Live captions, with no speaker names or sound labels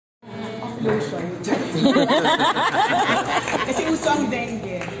lotion. Kasi uso ang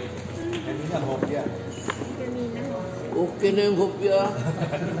dengue. Kanina, hopya. Okay na yung hopya.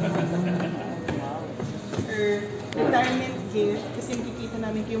 Retirement gift. Kasi nakikita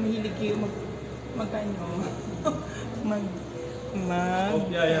namin kayo mahilig kayo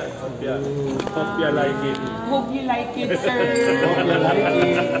Hopya yan, hopya. Hopya like it. Hope you like it, sir. Hopya like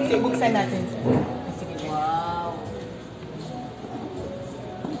it. Sige, buksan natin, sir. Sige. Wow.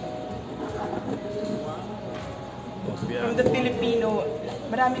 Hopya. From the Filipino,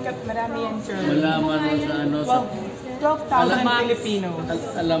 marami yan, sir. Malaman mo sa ano, sa 12,000 Filipino.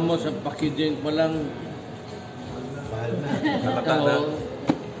 alam mo sa packaging pa lang. Mahal na. Nakakala.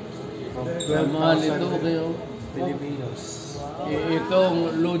 Mahal ito kayo. Filipinos.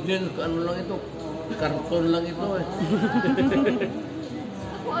 Itong Lugin, ano lang ito? Karton lang ito eh.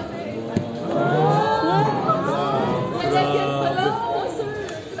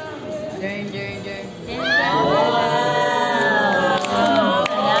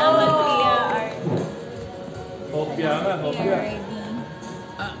 Hopya nga, hopya.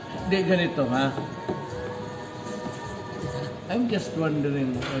 Di ganito ha. I'm just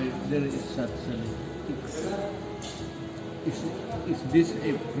wondering why there is such a is this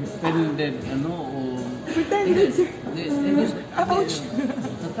a pretended ano o Pretended, sir. Ouch!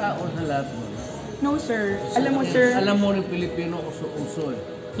 Sa tao sa lahat mo. No, sir. Alam mo, sir. Alam mo rin Pilipino uso eh.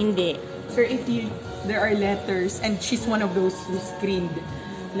 Hindi. Sir, if there are letters, and she's one of those who screened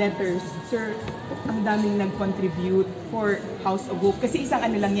letters, sir, ang daming nag-contribute for House of Hope. Kasi isang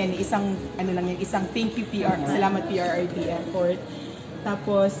isang thank you PR, salamat PRRT effort.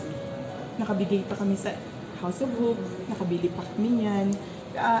 Tapos, nakabigay pa kami sa House of Hope, nakabili pa kami yan.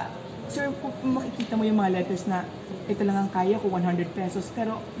 Sir, kung makikita mo yung mga letters na ito lang ang kaya ko, 100 pesos.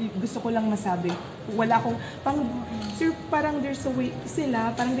 Pero gusto ko lang masabi, wala akong, sir, parang there's a way,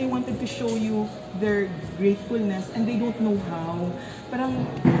 parang they wanted to show you their gratefulness and they don't know how. Parang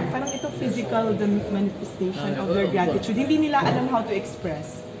ito physical, the manifestation of their gratitude. Hindi nila alam how to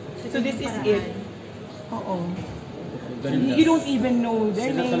express. So this is it. Oo. You don't even know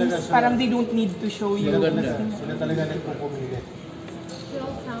their names. Parang they don't need to show you. Sila talaga nagpupumili.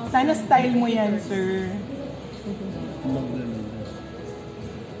 Sana style mo yan, sir.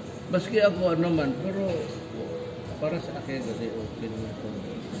 Maski ako ano man, pero para sa akin kasi okay na ito.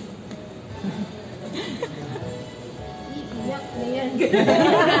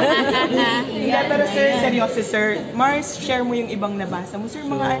 Yeah, pero sir, seryoso sir. Mars, share mo yung ibang nabasa mo. Sir,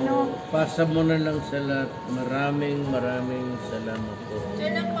 mga ano? Pasa mo na lang sa lahat. Maraming salamat po. Sir,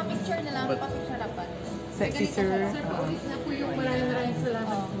 lang pa-picture na lang, pa-picture na pa. Sexy sir. Sir, paulit na po yung maraming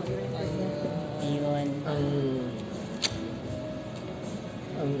salamat po. Ayun.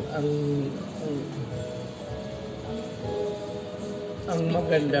 Ang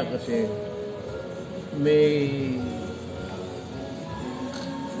maganda kasi may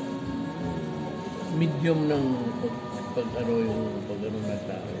medium ng pag-ano ng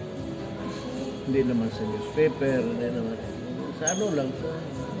tao. Hindi naman sa newspaper, hindi naman sa ano lang sa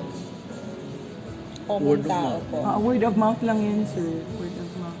Common tao po. Word of mouth lang yan, sir. Word of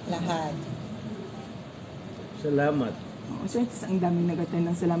mouth. Lahat. salamat. So, ang daming nag-attend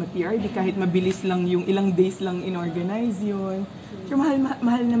ng Salamat PRD kahit mabilis lang yung ilang days lang in-organize yun. So, mahal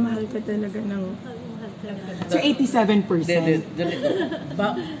na mahal ka talaga ng... So, 87%.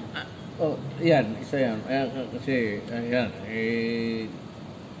 Oh, yan, isa yan. Kasi, yan,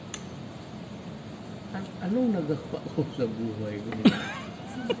 anong nagapa ko sa buhay ko?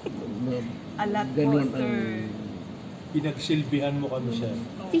 Alat po, Ganun sir. Pinagsilbihan mo kami siya.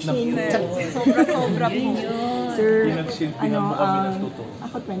 Fishing. Sobra-sobra po. Sir, Pinagsilbihan mo kami ng totoo.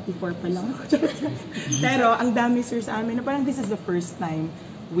 ako 24 pa lang. Pero ang dami sir sa amin na parang this is the first time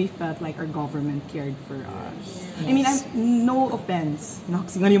we felt like our government cared for us. I mean, no offense. No,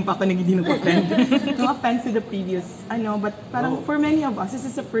 kasi ngayon pa ako hindi nag-offend. No offense to the previous, but parang for many of us, this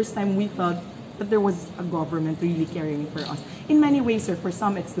is the first time we felt that there was a government really caring for us. In many ways, sir, for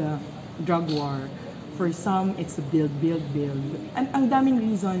some it's the drug war. For some, it's the build. And ang daming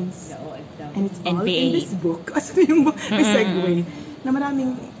reasons. And it's all in this book. As yung segue. Na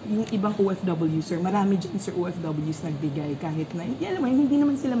maraming, yung ibang OFW, sir, marami dyan, sir, OFWs nagbigay kahit na, hindi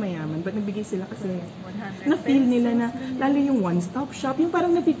naman sila mayaman, but nagbigay sila kasi na-feel nila na, lalo yung one-stop shop, yung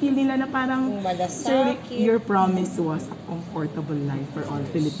parang na-feel nila na parang, sir, your promise was a comfortable life for all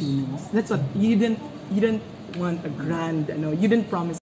Filipinos. That's what, you didn't want a grand, you didn't promise